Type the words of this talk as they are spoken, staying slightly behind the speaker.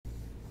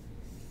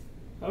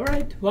All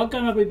right,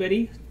 welcome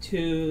everybody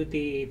to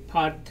the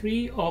part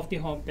 3 of the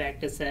home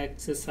practice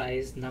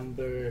exercise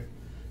number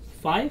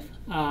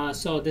 5.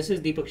 So this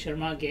is Deepak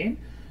Sharma again.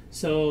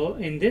 So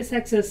in this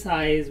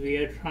exercise, we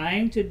are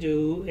trying to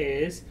do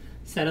is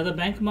set up the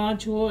bank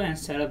module and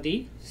set up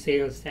the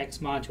sales tax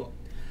module.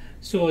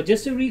 So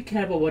just to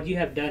recap of what you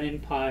have done in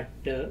part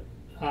 2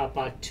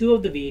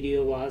 of the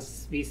video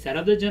was we set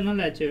up the general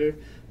ledger,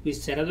 we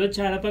set up the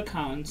chart of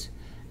accounts,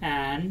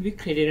 and we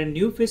created a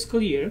new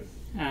fiscal year.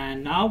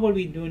 And now what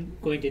we're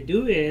going to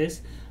do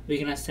is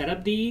we're going to set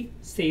up the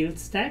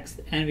sales tax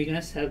and we're going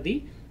to set up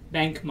the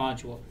bank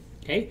module.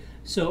 Okay,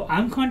 so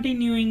I'm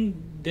continuing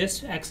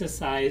this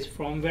exercise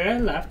from where I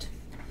left,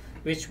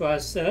 which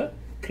was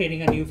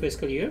creating a new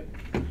fiscal year.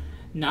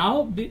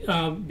 Now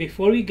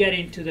before we get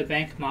into the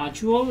bank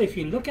module, if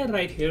you look at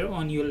right here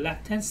on your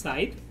left hand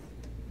side,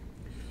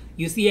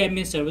 you see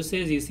admin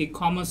services, you see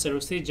common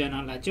services,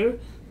 general ledger,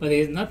 but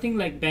there is nothing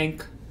like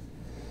bank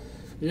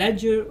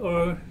ledger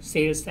or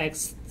sales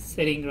tax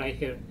sitting right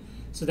here.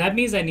 So that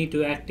means I need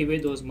to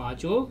activate those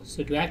modules.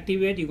 So to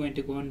activate, you're going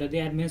to go under the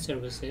admin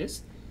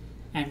services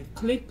and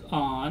click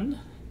on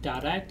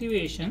data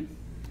activation,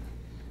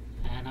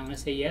 and I'm going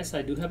to say yes,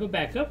 I do have a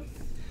backup.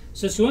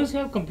 So as soon as you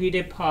have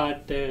completed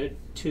part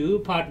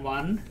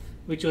 1,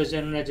 which was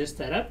general ledger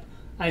setup,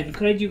 I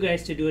encourage you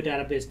guys to do a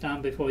database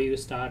dump before you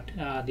start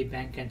the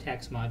bank and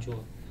tax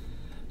module.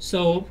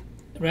 So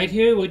right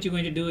here, what you're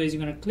going to do is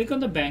you're going to click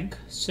on the bank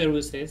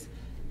services.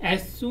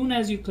 As soon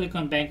as you click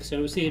on bank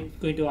services, it's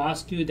going to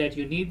ask you that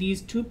you need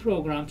these two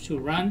programs to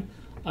run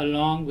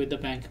along with the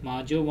bank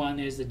module. One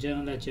is the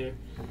general ledger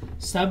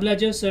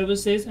sub-ledger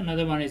services,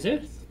 another one is a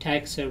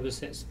tax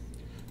services.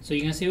 So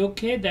you're going to say,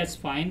 okay, that's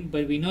fine,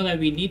 but we know that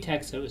we need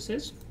tax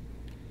services.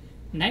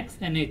 Next,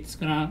 and it's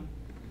going to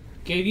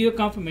give you a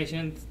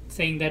confirmation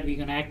saying that we're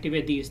going to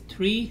activate these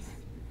three.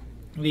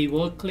 We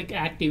will click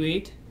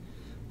activate.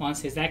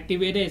 Once it's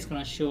activated, it's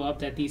going to show up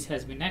that these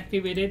has been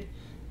activated,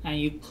 and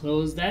you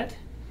close that.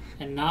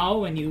 And now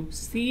when you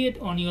see it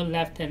on your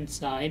left hand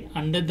side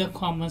under the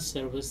common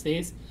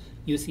services,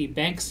 you see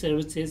bank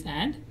services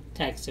and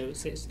tax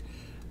services.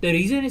 The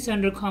reason it's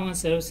under common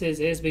services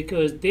is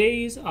because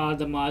these are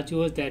the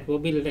modules that will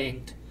be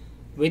linked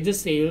with the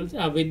sales,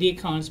 with the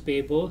accounts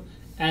payable,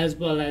 as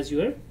well as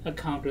your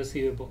account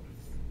receivable.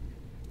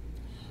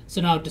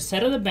 So now to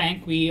set up the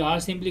bank, we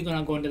are simply going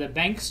to go into the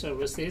bank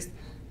services.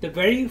 The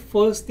very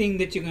first thing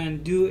that you're going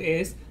to do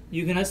is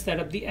you're going to set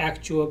up the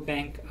actual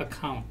bank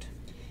account.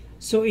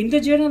 So in the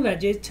general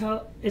ledger,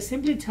 it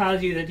simply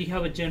tells you that you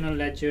have a general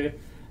ledger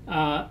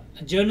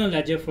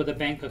for the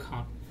bank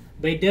account.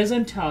 But it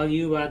doesn't tell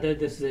you whether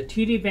this is a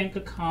TD bank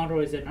account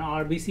or is it an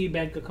RBC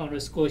bank account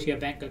or Scotia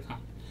bank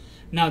account.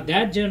 Now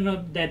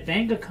that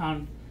bank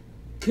account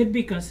could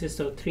be consist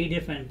of 3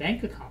 different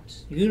bank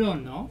accounts. You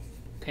don't know,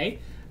 okay?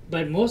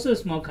 But most of the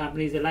small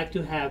companies, they like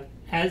to have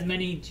as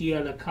many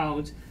GL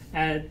accounts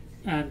as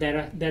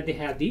that they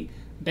have the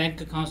bank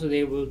account, so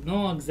they will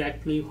know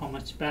exactly how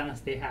much balance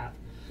they have.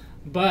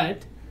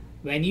 But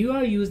when you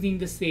are using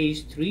the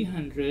Sage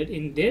 300,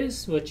 in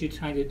this, what you're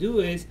trying to do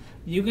is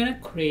you're going to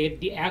create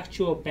the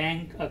actual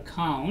bank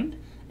account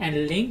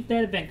and link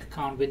that bank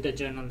account with the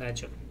general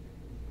ledger.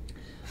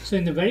 So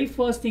in the very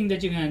first thing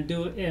that you're going to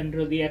do in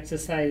the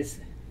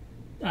exercise,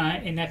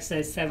 in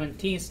exercise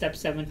 17, step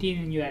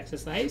 17 in your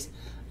exercise,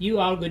 you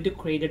are going to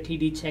create a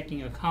TD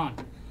checking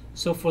account.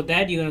 So for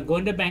that, you're going to go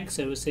into bank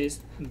services,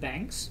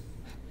 banks.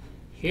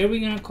 Here we're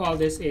going to call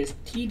this is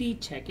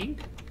TD checking.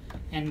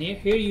 And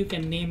here you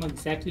can name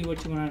exactly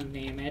what you want to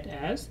name it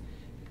as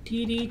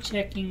TD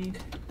checking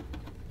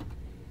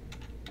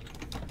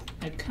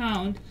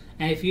account.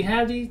 And if you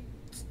have these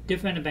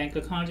different bank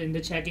accounts in the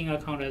checking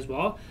account as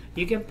well,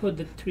 you can put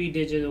the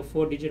 3-digit or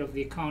 4-digit of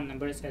the account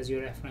numbers as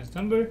your reference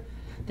number.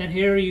 Then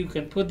here you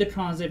can put the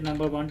transit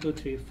number 1, 2,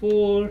 3,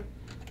 4,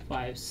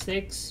 5,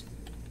 6,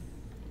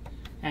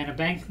 and a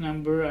bank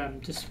number.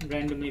 I'm just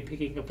randomly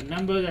picking up a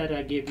number that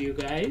I give you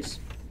guys.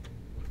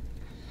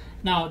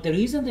 Now the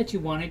reason that you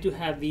wanted to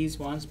have these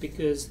ones,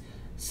 because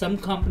some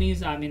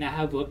companies, I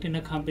have worked in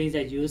the companies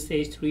that use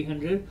Sage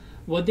 300.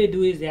 What they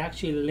do is they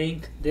actually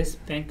link this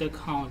bank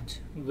account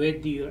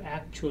with your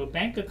actual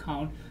bank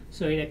account,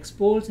 so it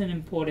exports and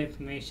imports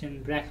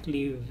information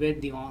directly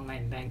with the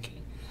online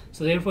banking.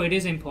 So therefore it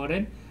is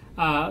important.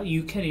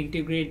 You can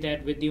integrate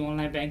that with the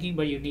online banking,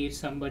 but you need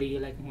somebody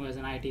like who is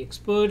an IT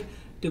expert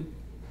to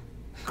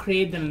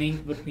create the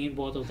link between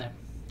both of them.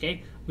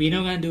 Okay, we're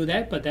not going to do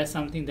that, but that's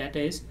something that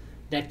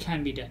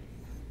can be done.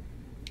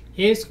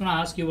 Here it's going to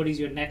ask you what is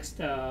your next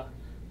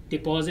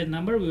deposit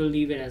number. We will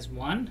leave it as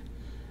 1.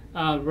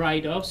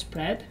 Write-off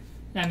spread.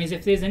 That means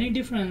if there's any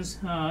difference,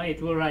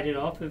 it will write it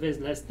off if it's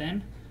less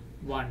than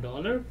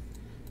 $1.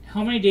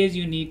 How many days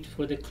you need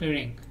for the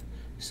clearing?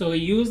 So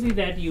usually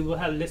that you will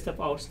have a list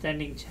of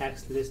outstanding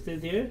checks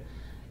listed there.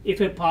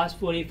 If it past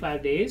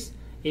 45 days,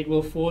 it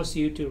will force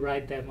you to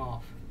write them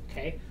off.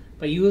 Okay.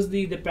 But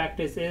usually the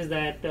practice is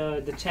that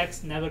the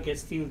checks never get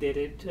still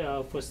dated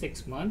for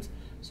 6 months.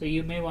 So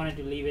you may want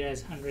to leave it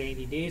as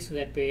 180 days, so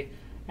that way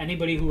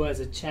anybody who has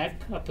a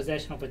check, a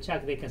possession of a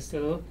check, they can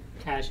still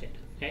cash it.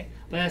 Okay,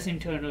 but that's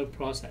internal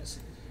process.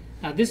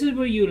 Now this is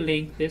where you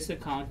link this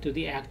account to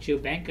the actual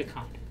bank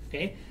account.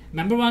 Okay,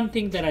 remember one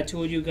thing that I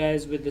told you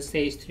guys with the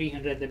Sage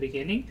 300 at the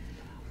beginning,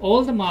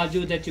 all the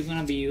modules that you're going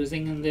to be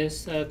using in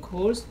this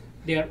course,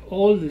 they are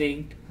all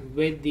linked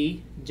with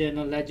the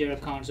general ledger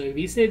account. So if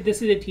we say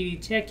this is a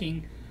TD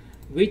checking,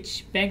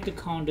 which bank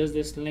account does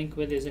this link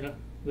with? Is it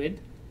with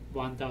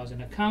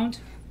 1000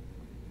 account?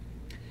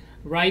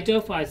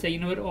 Write-off, I say, you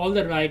know what, all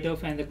the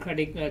write-off and the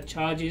credit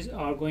charges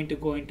are going to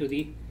go into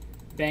the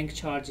bank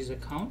charges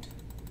account.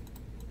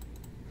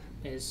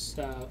 Is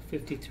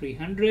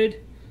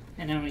 5300,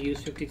 and I'm going to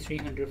use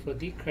 5300 for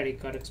the credit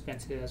card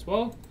expenses as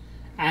well.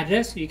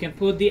 Address, you can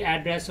put the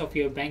address of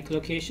your bank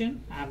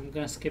location. I'm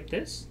going to skip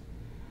this.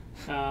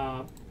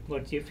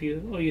 But if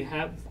you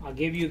have, I'll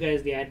give you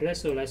guys the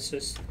address, so let's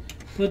just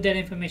put that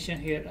information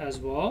here as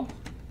well.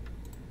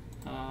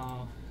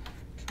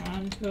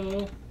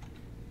 Toronto,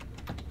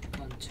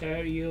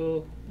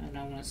 Ontario, and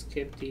I'm going to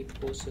skip the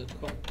postal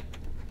code.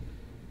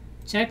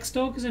 Check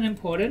stock is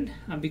important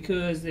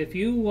because if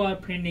you are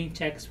printing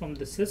checks from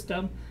the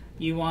system,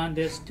 you want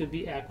this to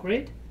be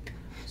accurate.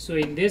 So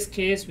in this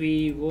case,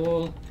 we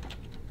will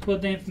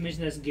put the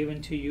information that's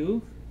given to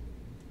you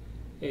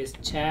is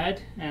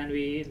Chad, and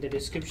in the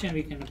description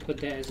we can put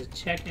that as a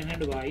check and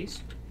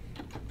advice.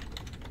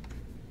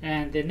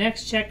 And the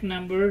next check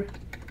number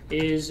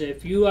is,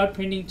 if you are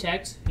printing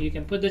checks, you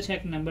can put the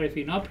check number. If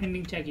you're not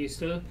printing check, you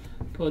still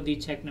put the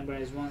check number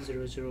as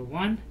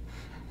 1001,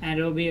 and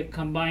it will be a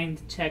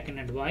combined check and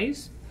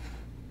advice.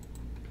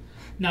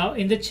 Now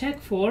in the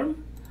check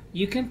form,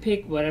 you can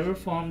pick whatever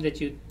form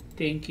that you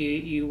think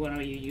you want to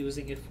be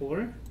using it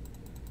for.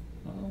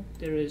 Well,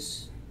 there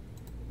is,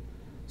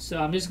 so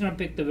I'm just going to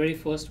pick the very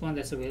first one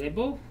that's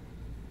available,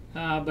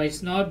 but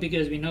it's not,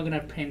 because we're not going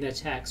to print the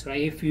checks,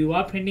 right? If you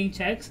are printing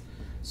checks,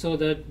 so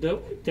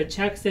the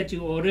checks that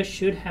you order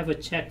should have a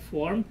check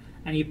form,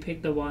 and you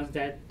pick the ones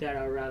that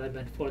are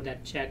relevant for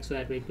that check, so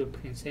that way it will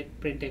print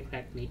it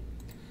correctly.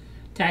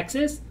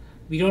 Taxes,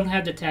 we don't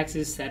have the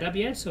taxes set up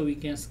yet, so we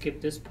can skip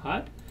this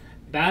part.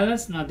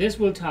 Balance, now this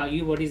will tell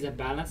you what is the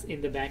balance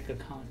in the bank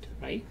account,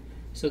 right?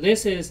 So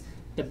this is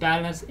the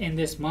balance in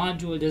this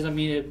module. Doesn't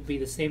mean it will be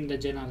the same in the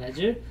general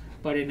ledger,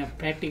 but in a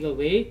practical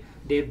way,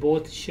 they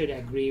both should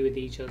agree with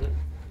each other.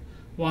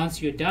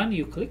 Once you're done,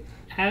 you click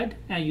add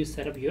and you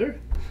set up your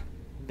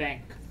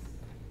bank.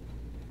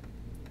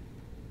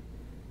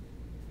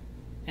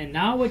 And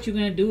now what you're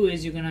going to do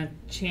is you're going to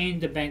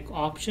change the bank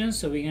options.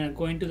 So we're going to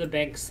go into the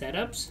bank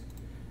setups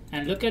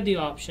and look at the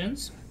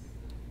options.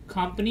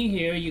 Company,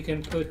 here you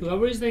can put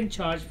whoever is in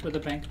charge for the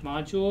bank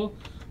module.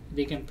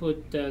 They can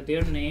put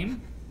their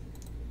name.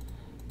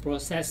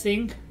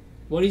 Processing,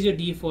 what is your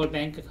default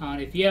bank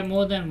account? If you have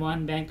more than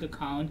one bank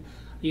account,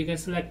 you can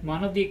select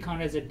one of the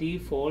account as a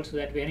default, so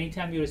that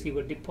anytime you receive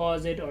a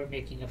deposit or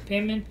making a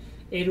payment,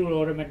 it will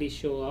automatically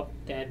show up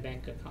that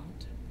bank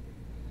account.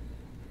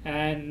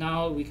 And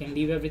now we can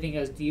leave everything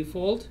as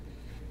default.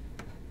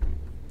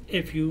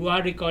 If you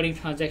are recording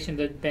transaction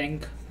the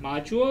bank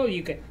module,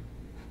 you can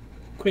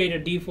create a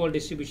default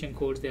distribution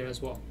code there as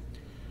well.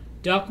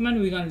 Document,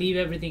 we're going to leave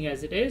everything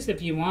as it is.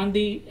 If you want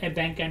the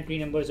bank entry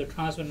numbers or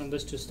transfer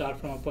numbers to start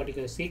from a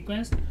particular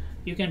sequence,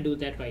 you can do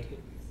that right here.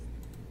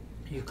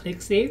 You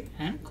click save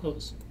and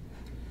close.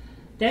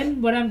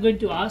 Then what I'm going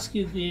to ask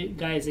you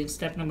guys in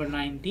step number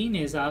 19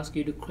 is ask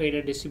you to create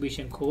a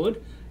distribution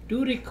code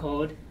to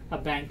record a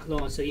bank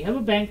loan. So you have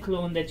a bank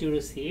loan that you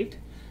received,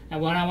 and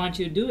what I want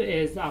you to do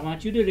is I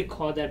want you to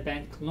record that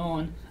bank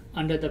loan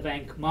under the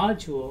bank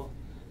module.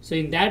 So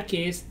in that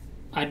case,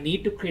 I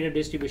need to create a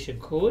distribution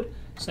code.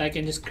 So I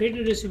can just create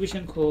a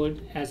distribution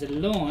code as a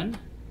loan,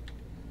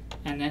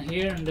 and then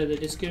here under the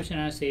description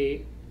I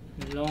say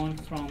loan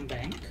from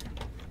bank,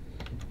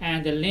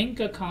 and the link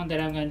account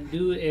that I'm going to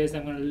do is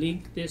I'm going to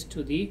link this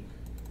to the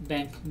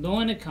bank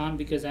loan account,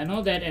 because I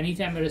know that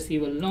anytime I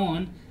receive a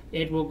loan,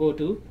 it will go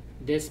to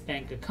this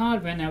bank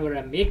account. Whenever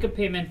I make a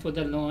payment for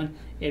the loan,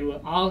 it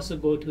will also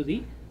go to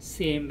the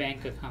same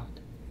bank account.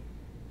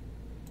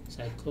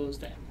 So I close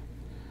that.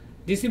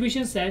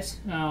 Distribution sets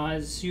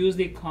is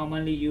usually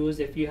commonly used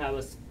if you have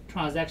a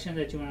transaction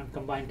that you want to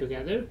combine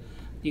together.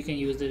 You can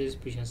use the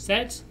distribution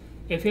sets.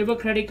 If you have a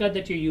credit card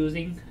that you're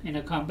using in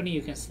a company,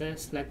 you can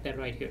select that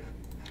right here.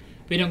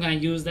 We're not going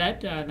to use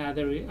that,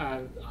 neither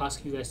I'll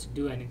ask you guys to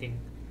do anything.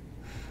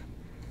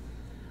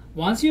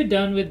 Once you're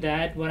done with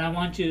that, what I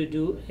want you to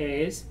do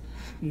is,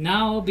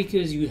 now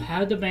because you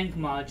have the bank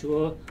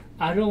module,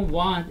 I don't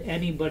want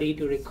anybody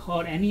to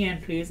record any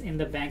entries in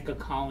the bank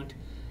account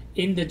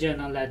in the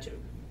general ledger,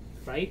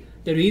 right?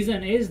 The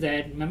reason is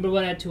that, remember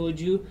what I told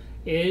you,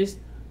 is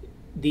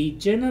the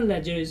general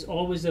ledger is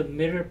always a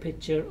mirror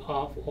picture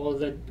of all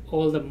the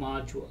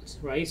modules,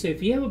 right? So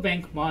if you have a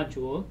bank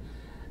module,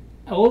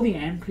 all the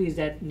entries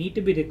that need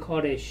to be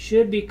recorded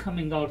should be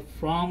coming out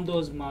from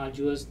those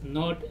modules,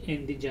 not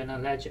in the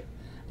general ledger,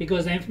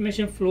 because the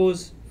information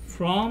flows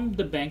from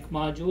the bank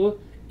module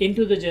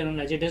into the general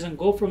ledger. It doesn't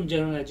go from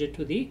general ledger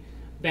to the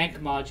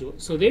bank module.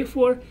 So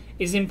therefore,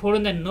 it's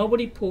important that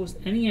nobody posts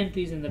any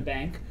entries in the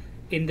bank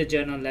in the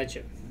journal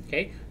ledger.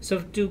 Okay,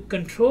 so to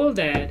control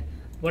that,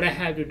 what I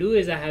have to do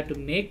is I have to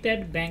make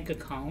that bank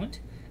account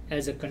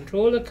as a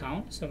control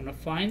account. So I'm going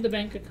to find the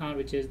bank account,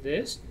 which is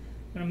this.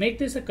 I'm going to make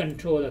this a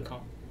control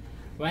account.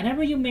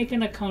 Whenever you make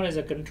an account as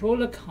a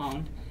control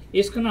account,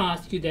 it's going to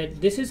ask you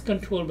that this is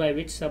controlled by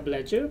which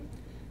subledger.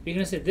 We're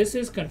going to say this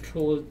is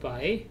controlled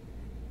by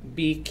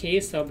BK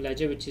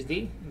subledger, which is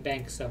the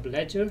bank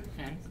subledger,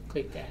 and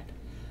click that.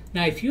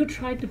 Now if you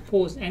try to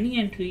post any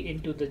entry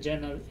into the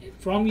journal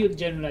from your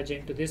journal ledger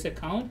into this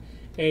account,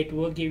 it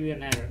will give you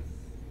an error,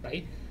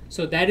 right?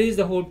 So that is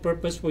the whole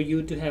purpose for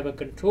you to have a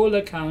control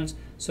account.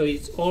 So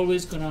it's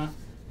always gonna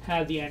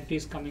have the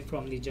entries coming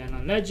from the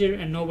journal ledger,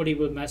 and nobody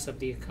will mess up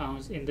the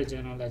accounts in the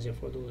journal ledger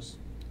for those.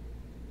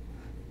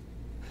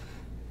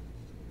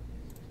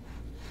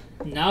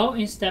 Now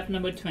in step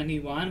number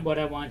 21, what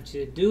I want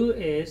you to do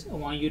is I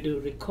want you to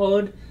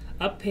record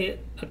a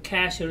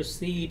cash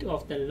receipt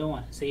of the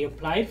loan. So you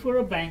applied for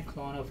a bank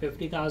loan of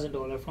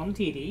 $50,000 from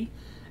TD,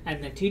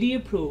 and the TD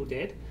approved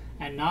it,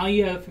 and now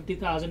you have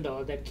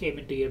 $50,000 that came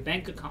into your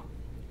bank account.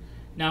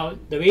 Now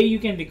the way you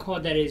can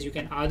record that is you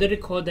can either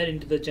record that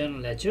into the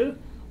journal ledger,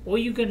 or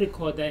you can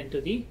record that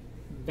into the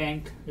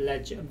bank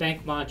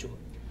module.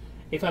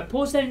 If I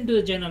post that into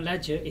the journal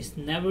ledger, it's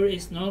not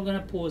going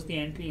to post the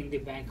entry in the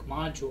bank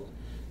module.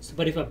 So,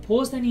 but if I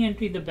post any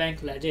entry in the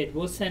bank ledger, it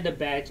will send a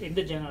batch in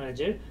the journal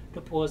ledger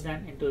to post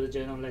them into the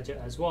journal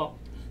ledger as well.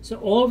 So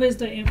always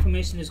the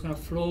information is going to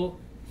flow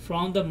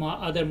from the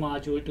other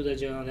module to the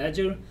journal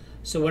ledger.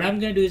 So what I'm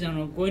going to do is I'm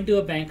going to go into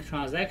a bank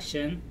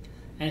transaction,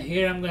 and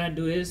here I'm going to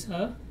do is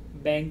a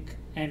bank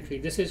entry.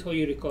 This is how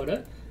you record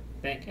a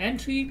bank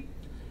entry.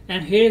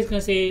 And here it's going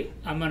to say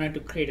I'm going to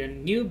create a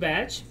new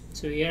batch.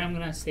 So here I'm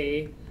going to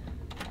say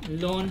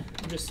loan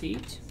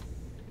receipt,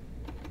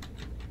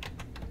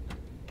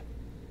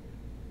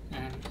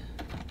 and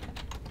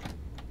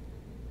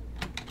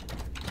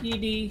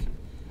TD,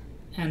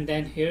 and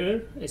then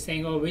here it's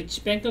saying, oh,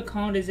 which bank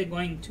account is it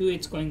going to?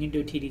 It's going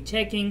into TD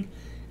checking.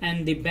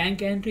 And the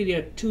bank entry, there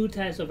are two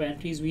types of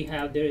entries we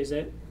have. There is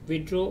a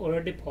withdraw or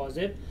a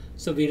deposit.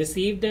 So we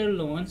received their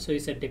loan, so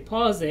it's a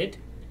deposit.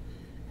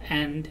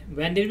 And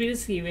when did we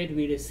receive it?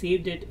 We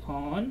received it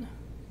on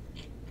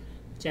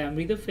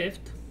January the 5th.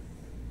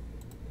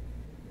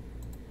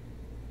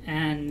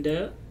 And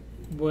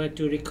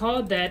to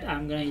record that,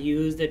 I'm going to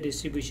use the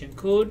distribution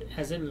code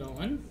as a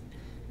loan.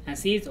 And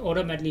see, it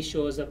automatically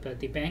shows up at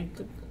the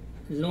bank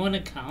loan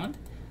account,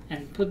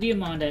 and put the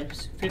amount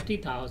as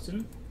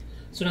 50,000.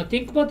 So now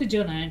think about the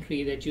journal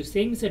entry that you're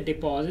saying is a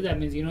deposit. That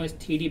means, you know, its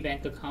TD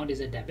bank account is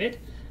a debit,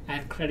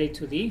 and credit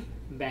to the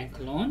bank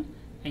loan,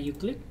 and you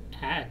click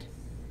add.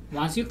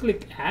 Once you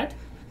click add,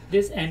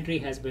 this entry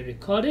has been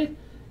recorded.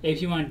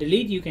 If you want to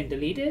delete, you can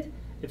delete it.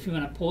 If you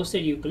want to post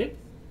it, you click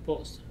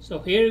post. So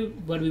here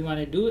what we want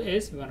to do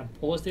is we want to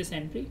post this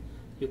entry.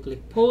 You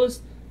click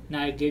post.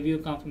 Now I give you a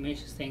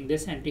confirmation saying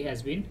this entry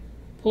has been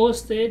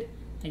posted,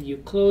 and you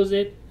close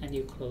it and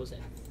you close it.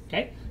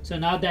 Okay, so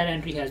now that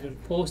entry has been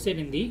posted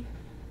in the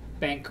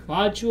bank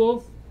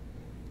module.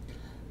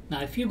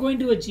 Now if you go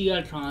into a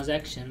GL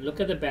transaction, look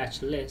at the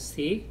batch list.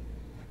 See,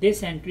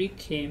 this entry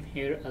came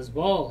here as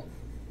well,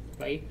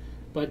 right?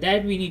 But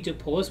that we need to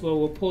post. Well,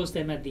 we'll post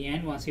them at the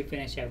end once we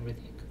finish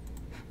everything.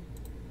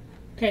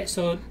 Okay,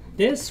 so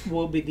this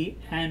will be the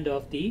end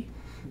of the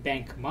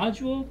bank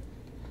module.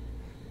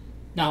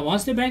 Now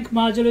once the bank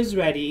module is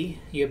ready,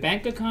 your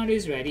bank account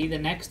is ready, the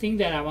next thing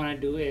that I want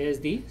to do is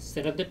the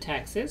set up the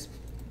taxes.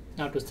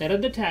 Now to set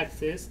up the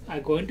taxes, I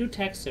go into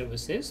tax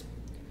services,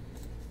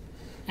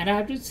 and I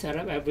have to set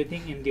up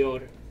everything in the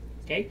order.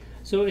 Okay,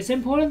 so it's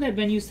important that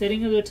when you're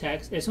setting up the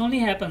tax, it only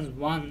happens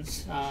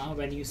once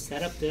when you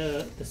set up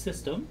the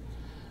system.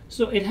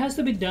 So it has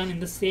to be done in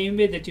the same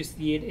way that you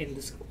see it in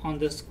this on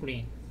the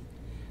screen.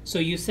 So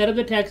you set up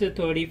the tax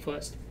authority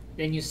first,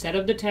 then you set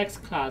up the tax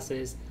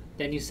classes,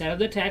 then you set up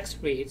the tax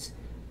rates.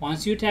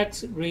 Once your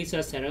tax rates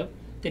are set up,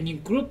 then you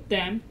group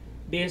them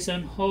based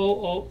on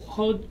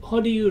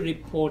how do you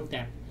report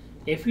them.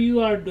 If you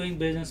are doing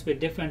business with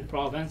different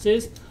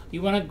provinces,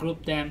 you want to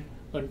group them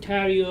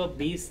Ontario,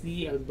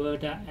 BC,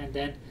 Alberta, and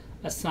then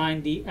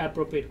assign the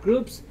appropriate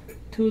groups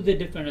to the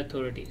different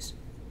authorities.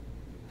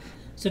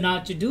 So now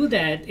to do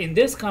that, in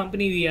this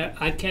company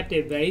I kept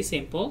it very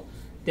simple,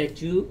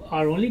 that you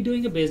are only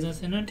doing a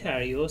business in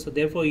Ontario, so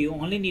therefore you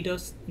only need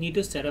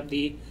to set up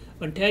the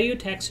Ontario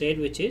tax rate,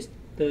 which is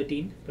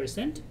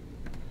 13%.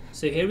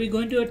 So here we go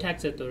into our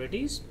tax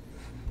authorities,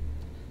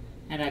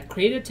 and I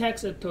created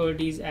tax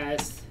authorities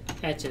as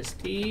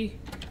HST.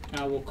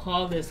 Now we'll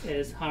call this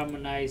as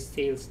harmonized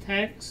sales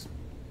tax.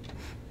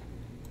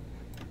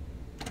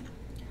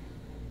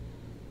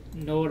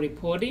 No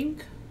reporting.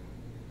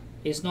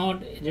 It's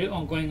not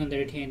going on the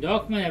retained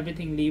document.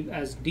 Everything leave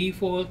as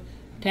default.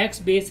 Tax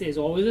base is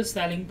always a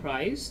selling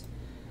price,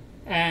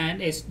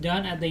 and it's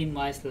done at the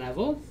invoice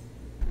level.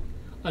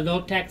 A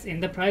low tax in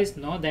the price?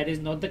 No, that is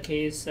not the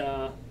case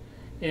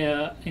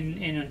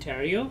in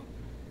Ontario.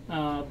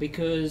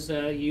 because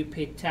you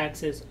pay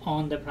taxes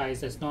on the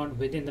price, that's not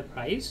within the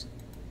price.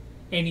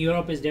 In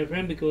Europe is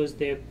different because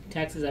their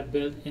taxes are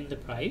built in the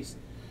price.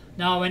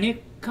 Now when you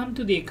come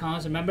to the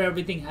accounts, remember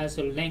everything has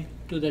a link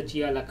to the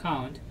GL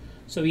account.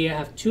 So we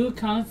have two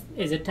accounts.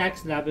 Is a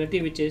tax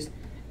liability which is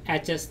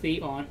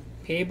HST on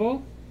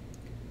payable.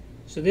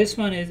 So this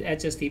one is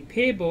HST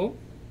payable.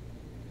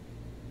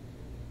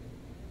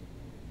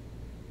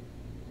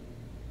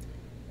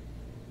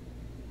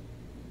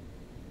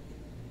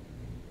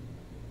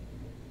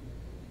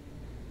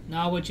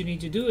 Now what you need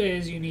to do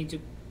is you need to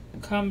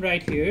come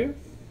right here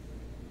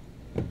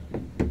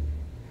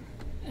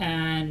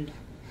and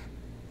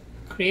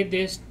create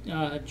this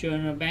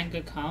journal bank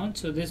account.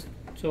 So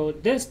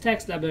this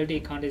tax liability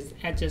account is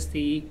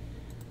HST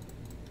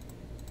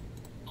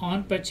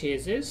on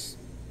purchases,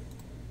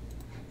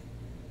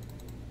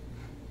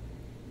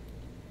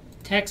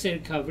 tax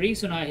recovery.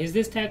 So now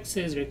this tax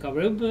is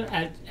recoverable.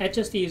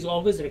 HST is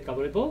always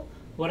recoverable.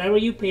 Whatever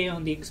you pay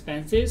on the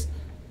expenses.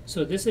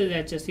 So this is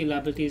HST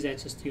liability is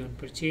HST on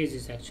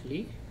purchases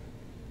actually.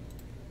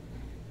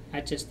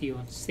 HST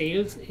on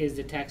sales is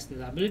the tax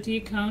liability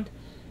account.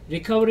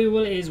 Recoverable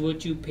is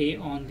what you pay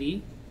on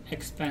the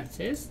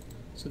expenses.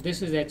 So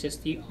this is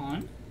HST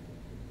on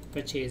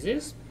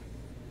purchases.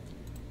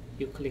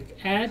 You click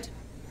add.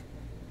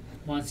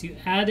 Once you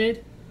add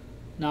it,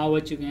 now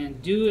what you're going to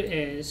do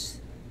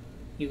is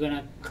you're going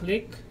to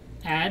click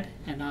add,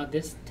 and now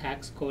this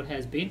tax code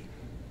has been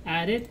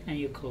added, and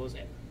you close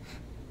it.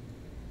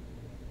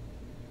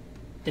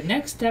 The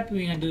next step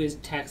we're going to do is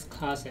tax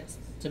classes.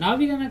 So now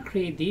we're going to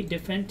create the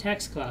different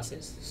tax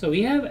classes. So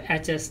we have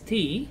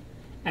HST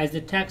as the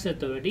tax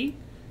authority.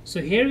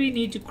 So here we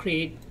need to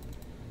create,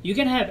 you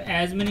can have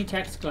as many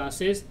tax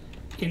classes.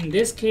 In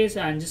this case,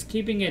 I'm just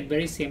keeping it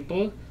very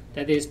simple,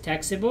 that there is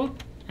taxable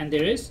and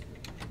there is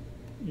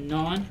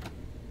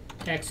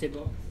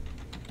non-taxable.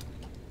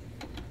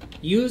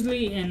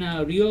 Usually in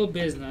a real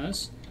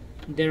business,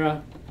 there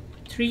are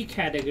three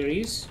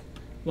categories.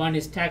 One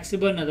is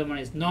taxable, another one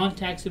is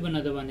non-taxable,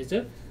 another one is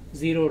a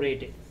zero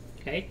rated.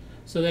 Okay,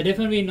 so the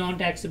difference between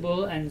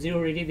non-taxable and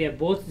zero rated, they are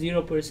both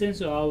 0%.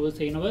 So I will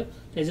say, you know what,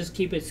 let's just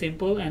keep it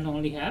simple and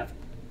only have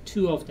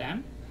two of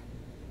them.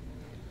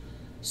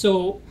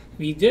 So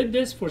we did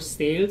this for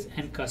sales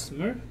and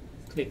customer.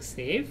 Click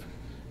save.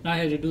 Now I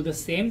have to do the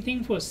same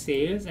thing for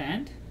sales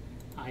and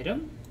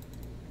item.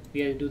 We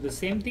have to do the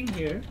same thing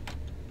here.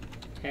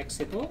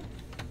 Taxable.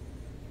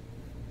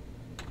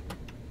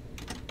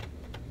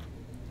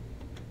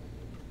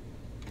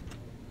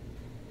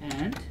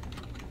 And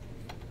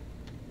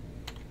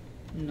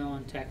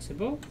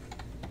non-taxable,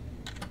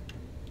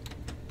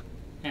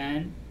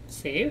 and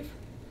save.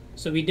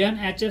 So we done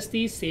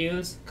HST,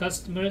 sales,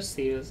 customer,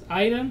 sales,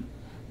 item.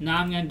 Now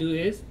I'm going to do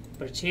is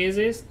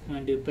purchases. I'm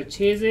going to do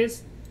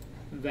purchases,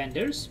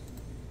 vendors.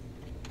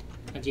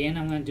 Again,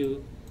 I'm going to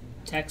do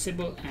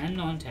taxable and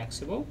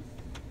non-taxable.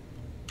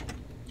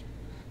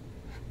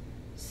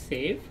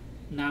 Save.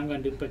 Now I'm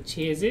going to do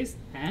purchases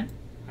and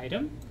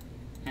item,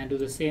 and do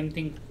the same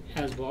thing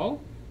as well.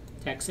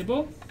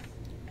 Taxable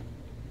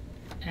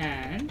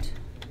and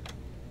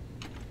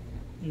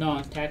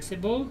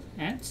non-taxable,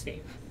 and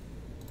save.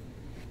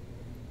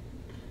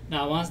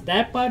 Now once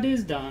that part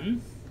is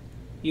done,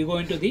 you go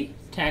into the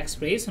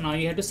tax rates. So now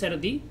you have to set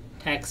up the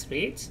tax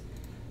rates.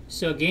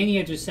 So again, you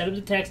have to set up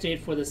the tax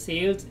rate for the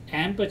sales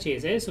and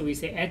purchases. So we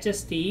say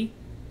HST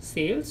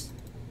sales.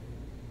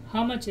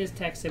 How much is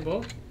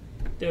taxable?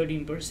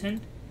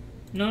 13%.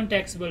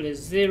 Non-taxable is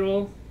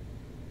 0,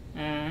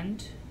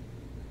 and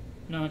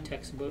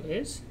non-taxable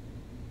is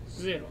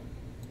 0.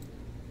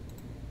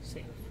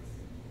 Save.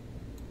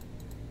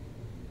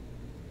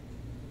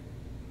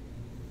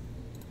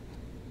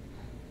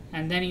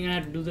 And then you're going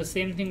to have to do the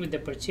same thing with the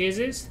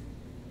purchases.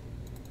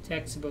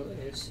 Taxable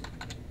is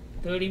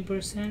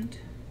 13%.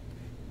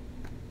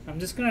 I'm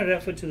just going to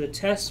refer to the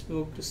test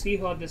book to see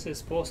how this is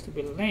supposed to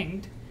be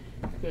linked,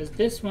 because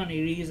this one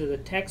it reads as a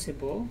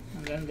taxable,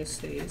 and then this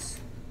says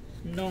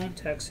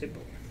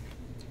non-taxable.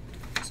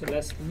 So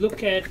let's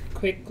look at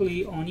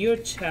quickly on your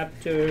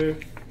chapter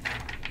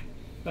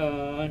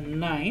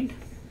 9,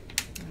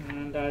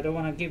 and I don't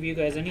want to give you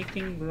guys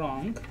anything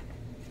wrong.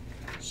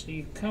 So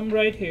you come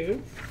right here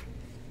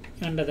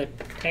under the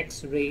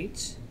tax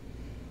rates.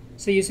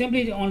 So you're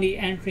simply only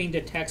entering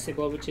the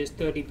taxable, which is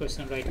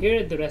 30% right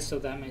here. The rest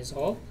of them is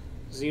all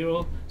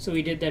 0. So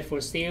we did that for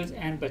sales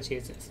and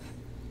purchases.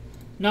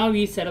 Now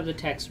we set up the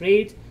tax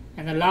rate,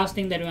 and the last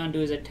thing that we want to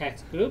do is the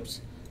tax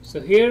groups. So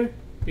here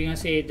we're going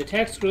to say the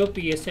tax group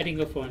we are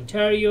setting up for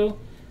Ontario,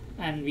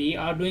 and we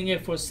are doing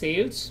it for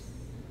sales.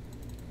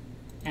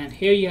 And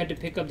here you have to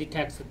pick up the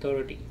tax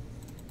authority.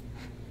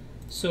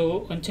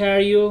 So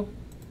Ontario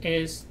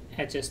is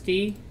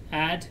HST,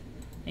 add,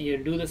 and you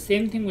do the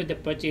same thing with the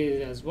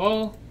purchases as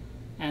well,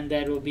 and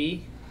that will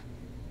be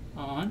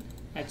on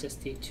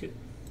HST2.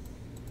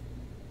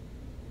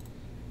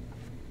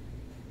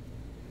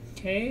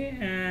 Okay,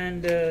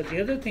 and the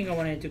other thing I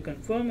wanted to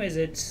confirm is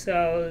it's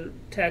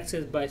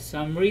taxes by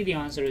summary. The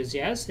answer is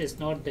yes. It's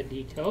not the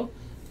detail.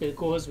 It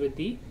goes with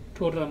the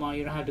total amount.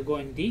 You don't have to go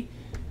in the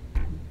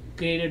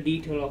greater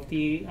detail of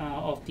the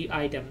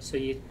item, so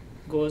it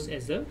goes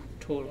as a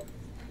total.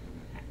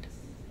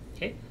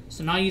 Okay,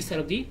 so now you set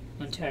up the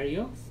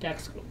Ontario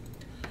tax group.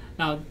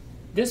 Now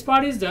this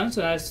part is done,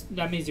 so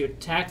that means your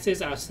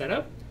taxes are set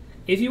up.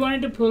 If you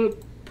wanted to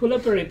pull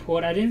up a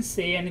report, I didn't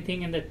say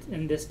anything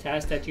in this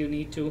task that you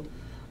need to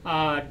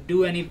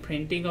do any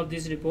printing of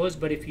these reports,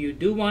 but if you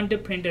do want to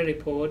print a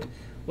report,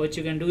 what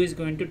you can do is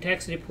go into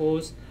tax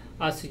reports.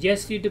 I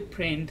suggest you to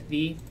print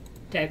the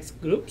tax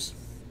groups.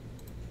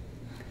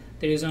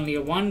 There is only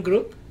one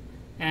group,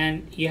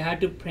 and you have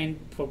to print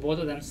for both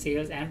of them,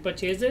 sales and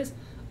purchases.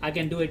 I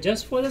can do it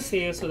just for the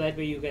sales, so that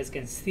way you guys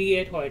can see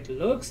it, how it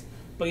looks,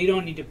 but you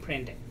don't need to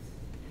print it.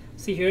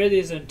 See here,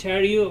 there's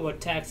Ontario. What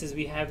taxes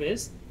we have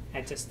is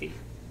HST.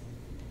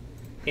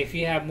 If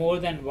you have more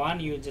than one,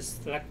 you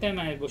just select them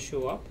and it will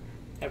show up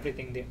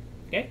everything there.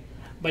 Okay,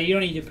 but you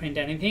don't need to print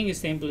anything. You're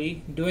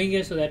simply doing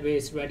it so that way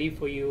it's ready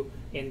for you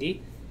in the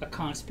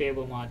accounts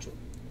payable module.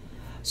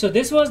 So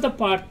this was the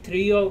part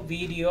 3 of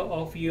video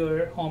of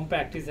your home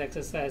practice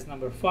exercise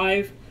number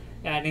 5.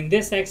 And in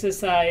this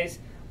exercise,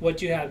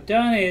 what you have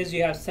done is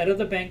you have set up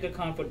the bank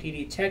account for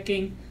TD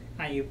checking,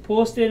 and you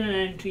posted an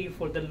entry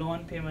for the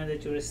loan payment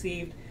that you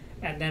received.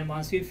 And then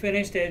once we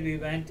finished it, we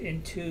went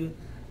into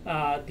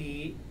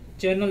the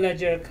general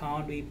ledger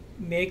account. We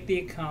make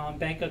the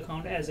bank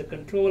account as a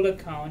control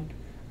account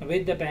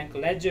with the bank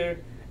ledger,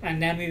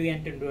 and then we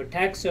went into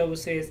tax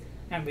services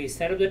and we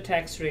set up the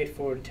tax rate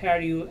for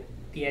Ontario,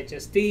 the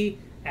HST,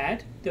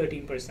 at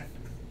 13%.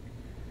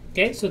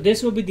 Okay, so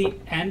this will be the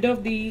end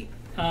of the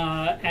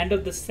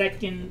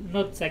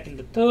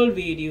the third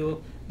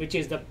video, which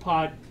is the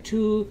part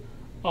 2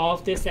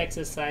 of this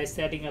exercise,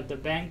 setting up the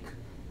bank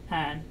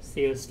and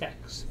sales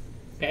tax.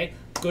 Okay,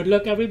 good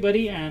luck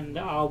everybody, and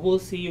we'll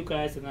see you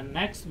guys in the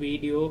next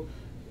video,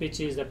 which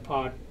is the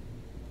part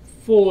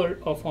 4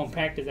 of home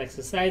practice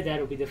exercise. That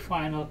will be the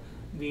final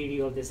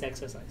video of this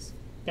exercise.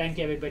 Thank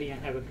you everybody,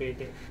 and have a great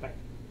day.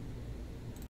 Bye.